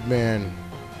 horned hood man,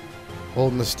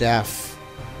 holding the staff,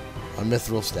 a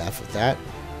mithril staff with that.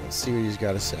 Let's see what he's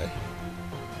got to say.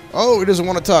 Oh, he doesn't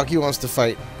want to talk. He wants to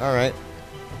fight. All right,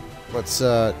 let's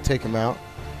take him out.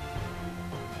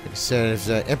 Like I said, if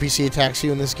the NPC attacks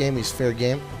you in this game, he's fair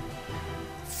game.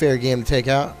 Fair game to take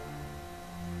out.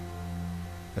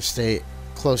 I stay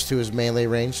close to his melee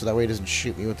range so that way he doesn't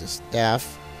shoot me with his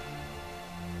staff.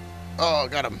 Oh,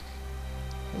 got him.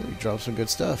 Oh, he dropped some good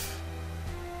stuff.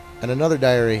 And another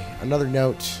diary, another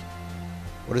note.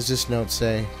 What does this note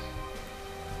say?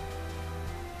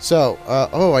 So,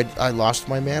 oh, I lost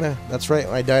my mana. That's right,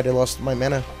 when I died, I lost my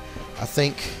mana. I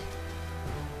think.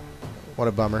 What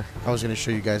a bummer. I was going to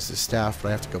show you guys the staff, but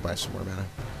I have to go buy some more mana.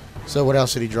 So, what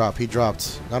else did he drop? He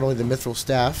dropped not only the mithril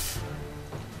staff,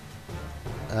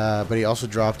 but he also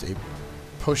dropped a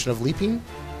potion of leaping.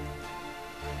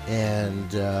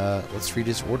 And let's read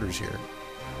his orders here.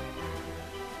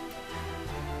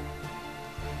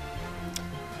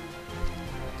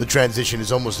 The transition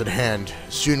is almost at hand.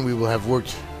 Soon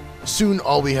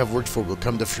all we have worked for will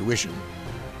come to fruition.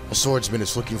 A swordsman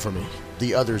is looking for me.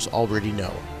 The others already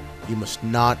know. You must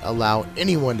not allow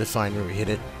anyone to find where we hid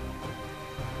it.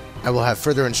 I will have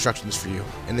further instructions for you.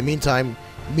 In the meantime,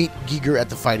 meet Giger at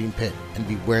the fighting pit and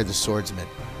beware the swordsman.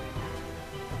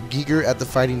 Giger at the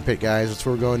fighting pit, guys. That's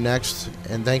where we're going next.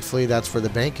 And thankfully, that's where the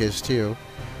bank is, too.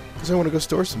 Because I want to go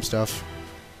store some stuff.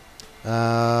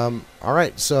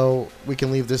 Alright, so we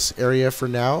can leave this area for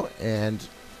now and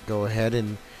go ahead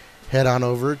and head on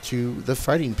over to the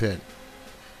fighting pit.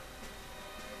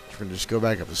 We're going to just go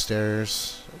back up the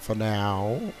stairs for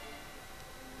now.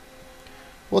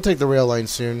 We'll take the rail line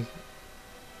soon.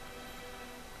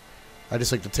 I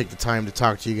just like to take the time to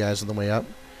talk to you guys on the way up.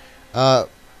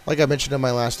 Like I mentioned in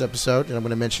my last episode, and I'm going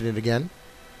to mention it again,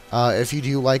 if you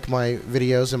do like my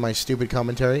videos and my stupid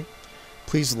commentary,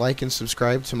 please like and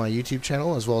subscribe to my YouTube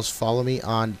channel, as well as follow me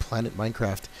on Planet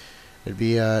Minecraft.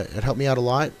 It'd help me out a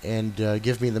lot and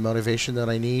give me the motivation that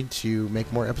I need to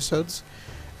make more episodes,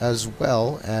 as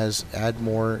well as add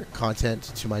more content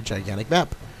to my gigantic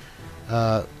map.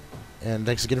 And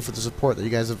thanks again for the support that you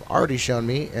guys have already shown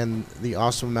me and the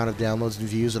awesome amount of downloads and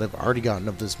views that I've already gotten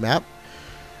of this map.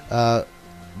 You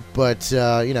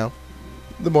know,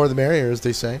 the more the merrier, as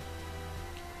they say.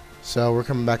 So we're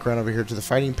coming back around over here to the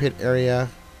fighting pit area.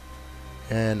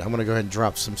 And I'm going to go ahead and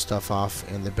drop some stuff off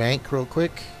in the bank real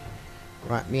quick.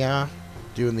 Right, meow.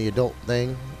 Doing the adult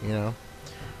thing, you know.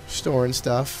 Storing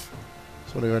stuff.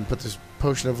 So I'm going to go ahead and put this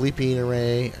potion of leaping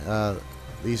array,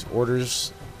 these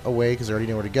orders away because I already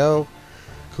know where to go.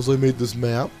 Because I made this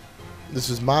map. This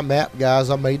is my map,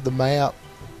 guys. I made the map.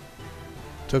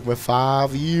 Took me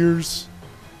 5 years.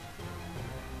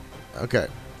 Okay.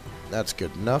 That's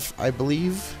good enough, I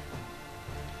believe.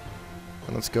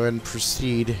 And let's go ahead and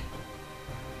proceed.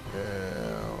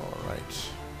 Alright.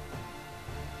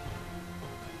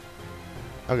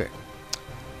 Okay.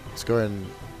 Let's go ahead and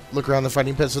look around the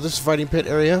fighting pit. So this is the fighting pit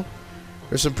area.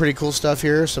 There's some pretty cool stuff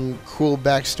here. Some cool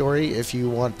backstory if you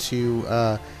want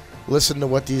to listen to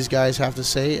what these guys have to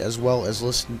say, as well as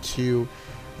listen to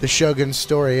the Shogun's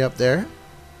story up there.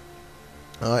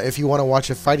 If you want to watch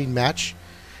a fighting match,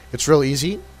 it's real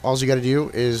easy. All you got to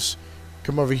do is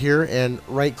come over here and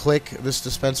right-click this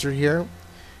dispenser here,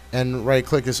 and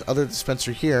right-click this other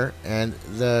dispenser here, and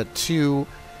the two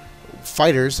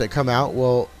fighters that come out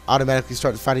will automatically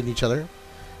start fighting each other.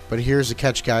 But here's the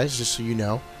catch, guys, just so you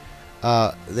know.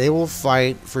 They will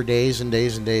fight for days and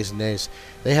days and days and days.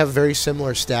 They have very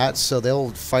similar stats, so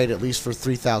they'll fight at least for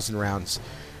 3,000 rounds.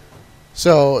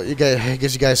 So it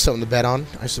gives you guys something to bet on,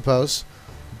 I suppose.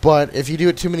 But if you do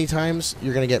it too many times,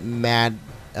 you're going to get mad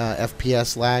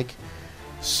FPS lag.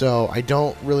 So I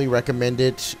don't really recommend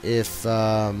it if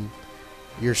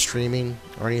you're streaming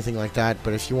or anything like that.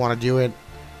 But if you want to do it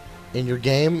in your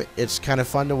game, it's kind of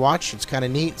fun to watch. It's kind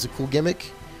of neat. It's a cool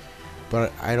gimmick.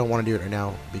 But I don't want to do it right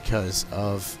now because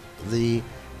of the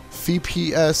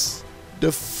FPS,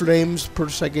 the frames per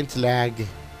second lag.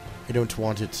 I don't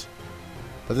want it.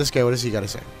 But this guy, what does he got to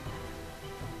say?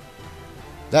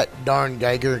 That darn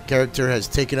Geiger character has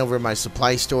taken over my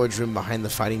supply storage room behind the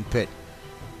fighting pit.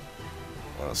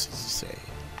 What else does he say?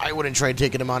 I wouldn't try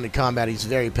taking him on to combat. He's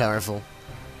very powerful.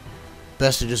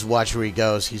 Best to just watch where he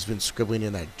goes. He's been scribbling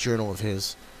in that journal of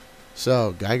his.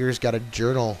 So, Geiger's got a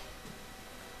journal.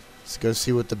 Let's go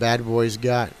see what the bad boy's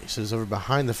got. He says over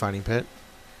behind the fighting pit,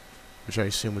 which I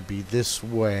assume would be this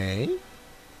way.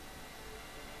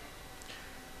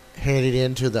 Headed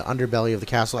into the underbelly of the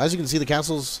castle. As you can see, the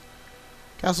castle's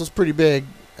pretty big.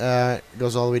 It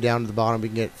goes all the way down to the bottom. We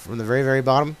can get from the very, very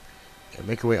bottom and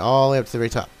make our way all the way up to the very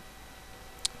top,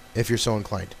 if you're so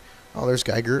inclined. Oh, there's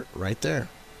Geiger right there.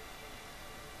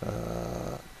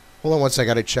 Hold on one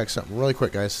second. I gotta check something really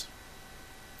quick, guys.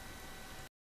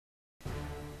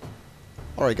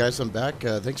 Alright, guys, I'm back.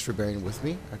 Thanks for bearing with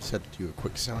me. I just had to do a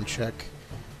quick sound check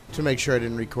to make sure I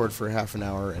didn't record for half an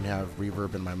hour and have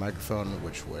reverb in my microphone,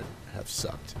 which would have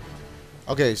sucked.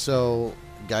 Okay, so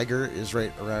Geiger is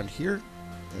right around here,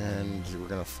 and we're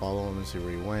going to follow him and see where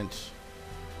he went.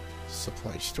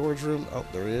 Supply storage room. Oh,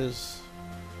 there he is.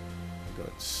 I'm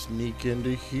going to sneak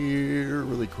into here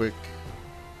really quick.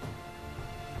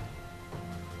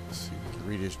 Let's see if we can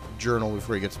read his journal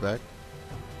before he gets back.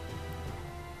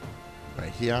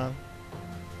 Right here.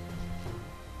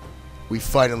 We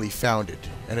finally found it,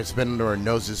 and it's been under our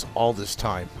noses all this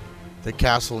time. The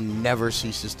castle never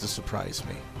ceases to surprise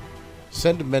me.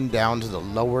 Send men down to the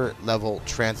lower level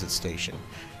transit station.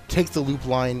 Take the loop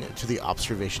line to the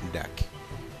observation deck.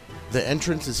 The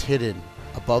entrance is hidden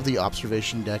above the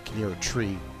observation deck near a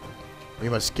tree. We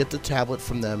must get the tablet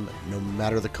from them no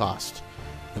matter the cost.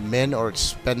 The men are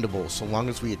expendable so long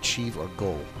as we achieve our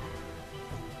goal.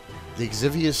 The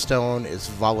Exvius stone is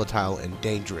volatile and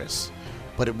dangerous,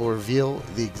 but it will reveal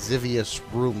the Exvius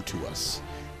room to us.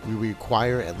 We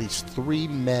require at least 3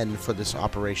 men for this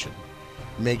operation.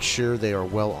 Make sure they are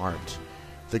well armed.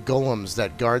 The golems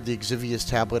that guard the Exivius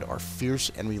tablet are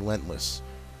fierce and relentless,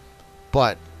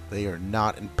 but they are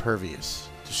not impervious.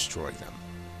 Destroy them.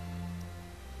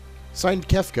 Signed,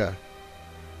 Kefka.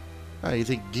 You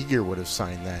think Giger would have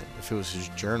signed that if it was his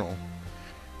journal.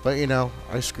 But, you know,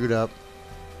 I screwed up.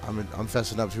 I'm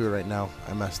fessing up to it right now.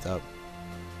 I messed up.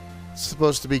 It's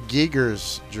supposed to be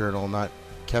Giger's journal, not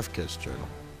Kefka's journal.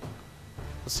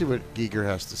 Let's see what Giger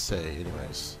has to say,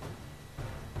 anyways.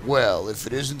 Well, if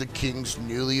it isn't the king's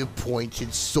newly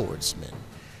appointed swordsman,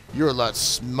 you're a lot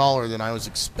smaller than I was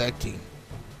expecting.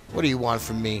 What do you want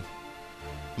from me?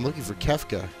 I'm looking for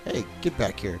Kefka. Hey, get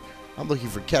back here. I'm looking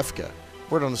for Kefka.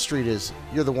 Word on the street is,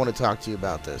 you're the one to talk to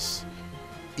about this.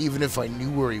 Even if I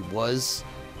knew where he was,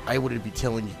 I wouldn't be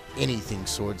telling you anything,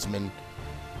 swordsman.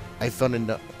 I found a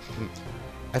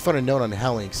note on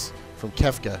Hellynx from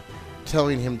Kefka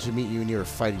telling him to meet you near a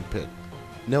fighting pit.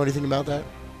 Know anything about that?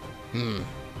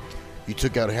 You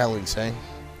took out Hellynx, eh?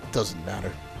 Doesn't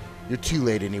matter. You're too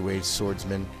late anyways,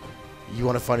 swordsman. You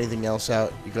want to find anything else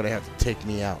out, you're going to have to take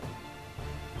me out.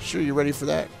 Sure you ready for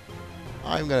that?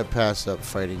 I'm going to pass up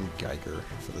fighting Geiger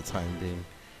for the time being.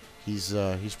 He's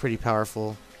pretty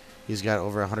powerful. He's got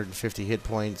over 150 hit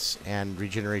points and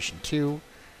regeneration 2.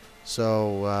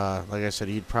 So, like I said,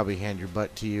 he'd probably hand your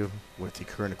butt to you with the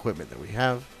current equipment that we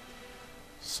have.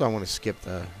 So I want to skip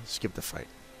the fight.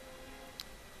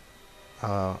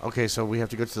 Okay, so we have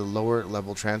to go to the lower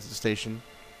level transit station.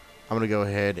 I'm going to go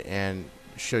ahead and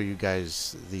show you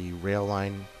guys the rail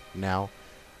line now.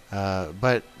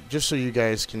 But just so you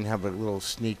guys can have a little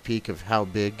sneak peek of how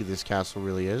big this castle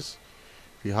really is.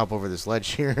 If you hop over this ledge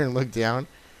here and look down,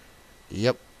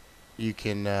 yep, you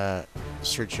can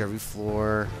search every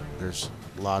floor. There's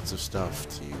lots of stuff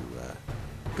to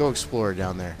go explore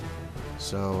down there.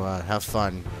 So have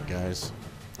fun, guys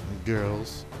and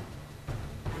girls.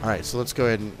 Alright, so let's go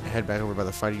ahead and head back over by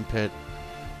the fighting pit.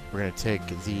 We're going to take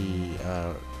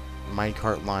the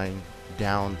minecart line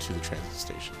down to the transit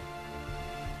station.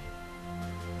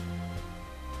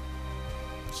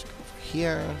 Let's go over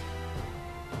here.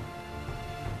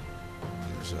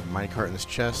 There's a minecart in this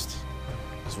chest,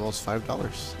 as well as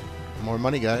 $5. More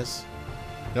money, guys.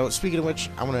 No, speaking of which,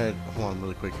 I want to hold on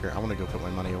really quick here. I want to go put my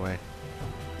money away.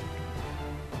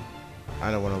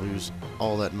 I don't want to lose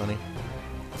all that money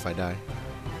if I die,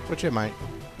 which I might.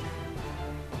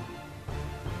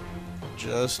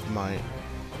 Just might.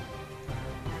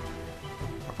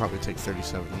 I'll probably take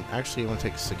 37. Actually, I want to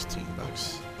take 16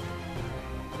 bucks.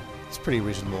 It's a pretty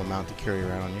reasonable amount to carry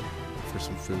around on you for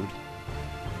some food.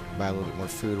 Buy a little bit more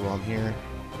food while I'm here.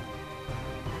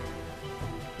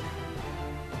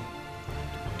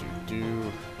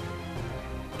 Do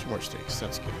 2 more steaks.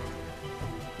 That's good.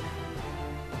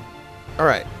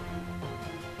 Alright.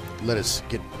 Let us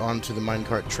get onto the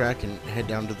minecart track and head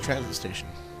down to the transit station.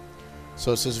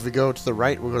 So it says if we go to the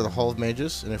right, we'll go to the Hall of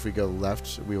Mages, and if we go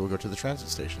left, we will go to the transit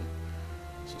station.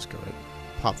 So let's go ahead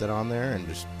and pop that on there and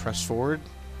just press forward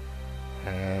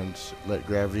and let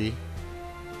gravity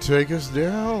take us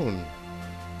down.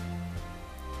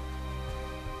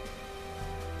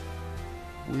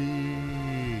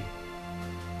 Whee!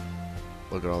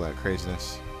 Look at all that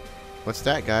craziness. What's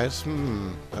that, guys?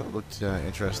 That looked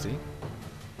interesting.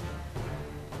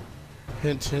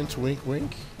 Hint, hint, wink,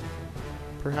 wink.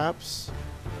 Perhaps.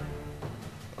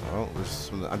 Oh, there's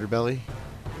some of the underbelly.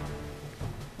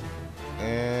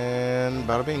 And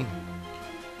bada bing.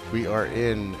 We are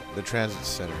in the transit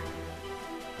center.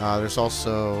 There's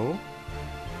also...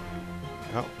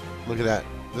 Oh, look at that.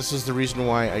 This is the reason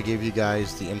why I gave you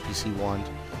guys the NPC wand.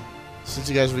 Since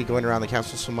you guys will be going around the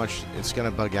castle so much, it's going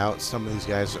to bug out. Some of these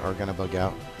guys are going to bug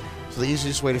out. So the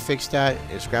easiest way to fix that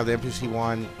is grab the NPC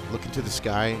wand, look into the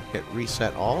sky, hit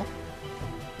reset all,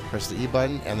 press the E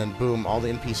button, and then boom, all the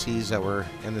NPCs that were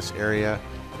in this area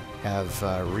have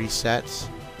reset,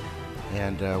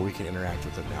 and we can interact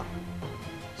with them now.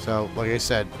 So, like I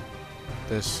said,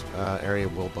 this area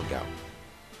will bug out.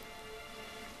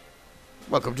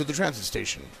 Welcome to the transit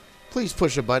station. Please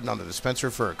push a button on the dispenser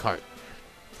for a cart.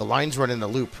 The lines run in a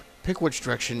loop. Pick which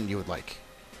direction you would like.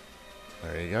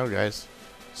 There you go, guys.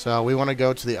 So we want to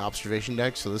go to the observation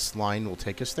deck, so this line will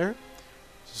take us there.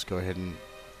 Just go ahead and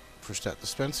push that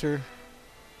dispenser.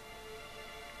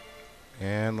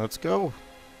 And let's go.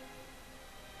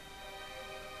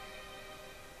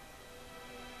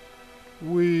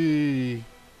 Whee!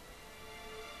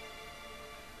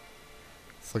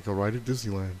 It's like a ride at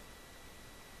Disneyland.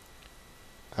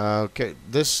 Okay,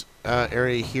 this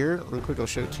area here, real quick, I'll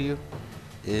show it to you,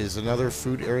 is another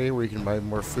food area where you can buy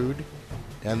more food.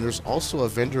 And there's also a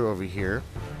vendor over here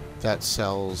that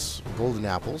sells golden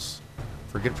apples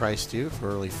for a good price too,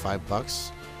 for only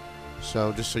 $5.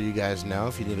 So just so you guys know,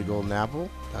 if you need a golden apple,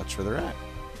 that's where they're at.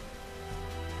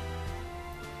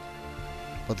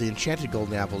 But the enchanted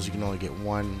golden apples, you can only get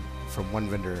one from one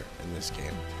vendor in this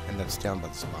game, and that's down by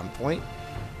the spawn point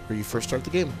where you first start the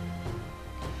game.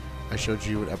 I showed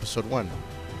you in episode 1.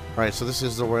 Alright, so this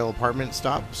is the royal apartment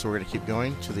stop, so we're going to keep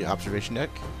going to the observation deck.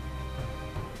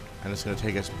 And it's going to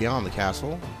take us beyond the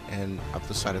castle and up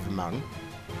the side of a mountain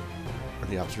where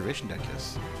the observation deck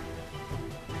is.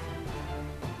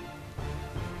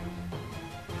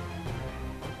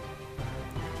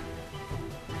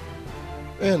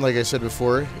 And like I said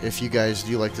before, if you guys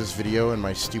do like this video and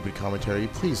my stupid commentary,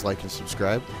 please like and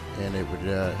subscribe, and it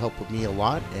would help with me a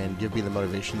lot and give me the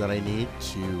motivation that I need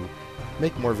to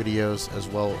make more videos, as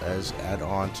well as add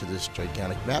on to this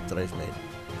gigantic map that I've made.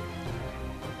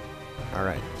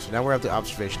 Alright, so now we're at the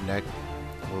observation deck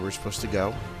where we're supposed to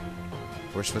go.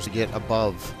 We're supposed to get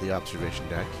above the observation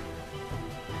deck.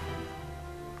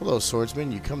 Hello,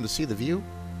 swordsman, you come to see the view?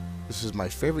 This is my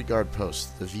favorite guard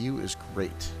post. The view is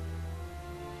great.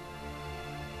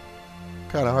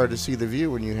 Kind of hard to see the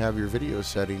view when you have your video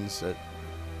settings.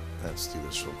 Let's do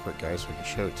this real quick, guys, so I can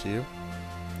show it to you.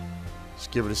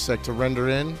 Just give it a sec to render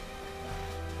in.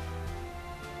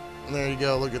 And there you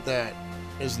go, look at that.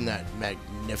 Isn't that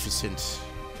magnificent?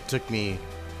 It took me,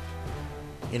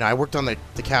 you know, I worked on the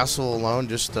castle alone,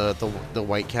 just the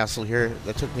white castle here.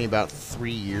 That took me about 3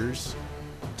 years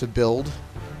to build.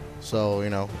 So, you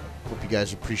know, hope you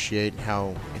guys appreciate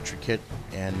how intricate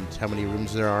and how many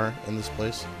rooms there are in this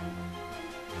place.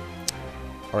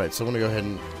 Alright, so I'm going to go ahead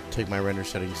and take my render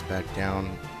settings back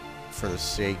down for the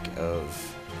sake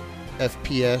of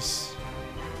FPS.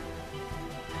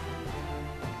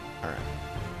 Alright.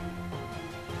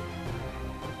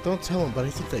 Don't tell him, but I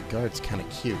think that guard's kind of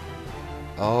cute.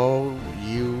 Oh,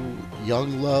 you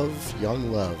young love,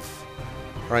 young love.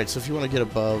 Alright, so if you want to get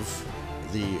above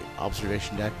the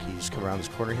observation deck, you just come around this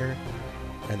corner here,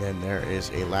 and then there is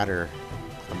a ladder.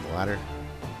 Climb the ladder.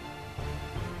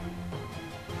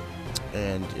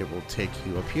 And it will take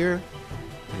you up here.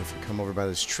 And if you come over by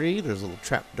this tree, there's a little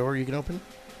trap door you can open.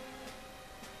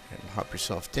 And hop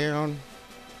yourself down.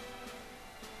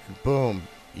 And boom,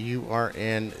 you are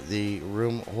in the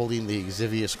room holding the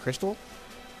Exvius crystal.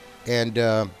 And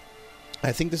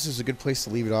I think this is a good place to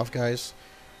leave it off, guys.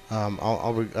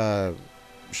 I'll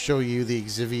show you the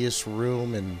Exvius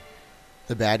room and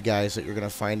the bad guys that you're going to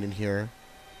find in here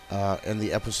in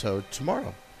the episode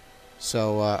tomorrow.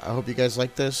 So I hope you guys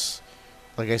like this.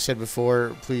 Like I said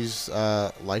before, please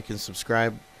like and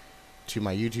subscribe to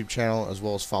my YouTube channel, as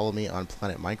well as follow me on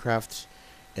Planet Minecraft.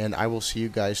 And I will see you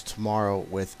guys tomorrow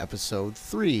with episode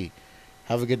 3.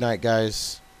 Have a good night,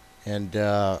 guys. And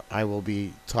I will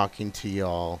be talking to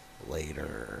y'all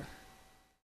later.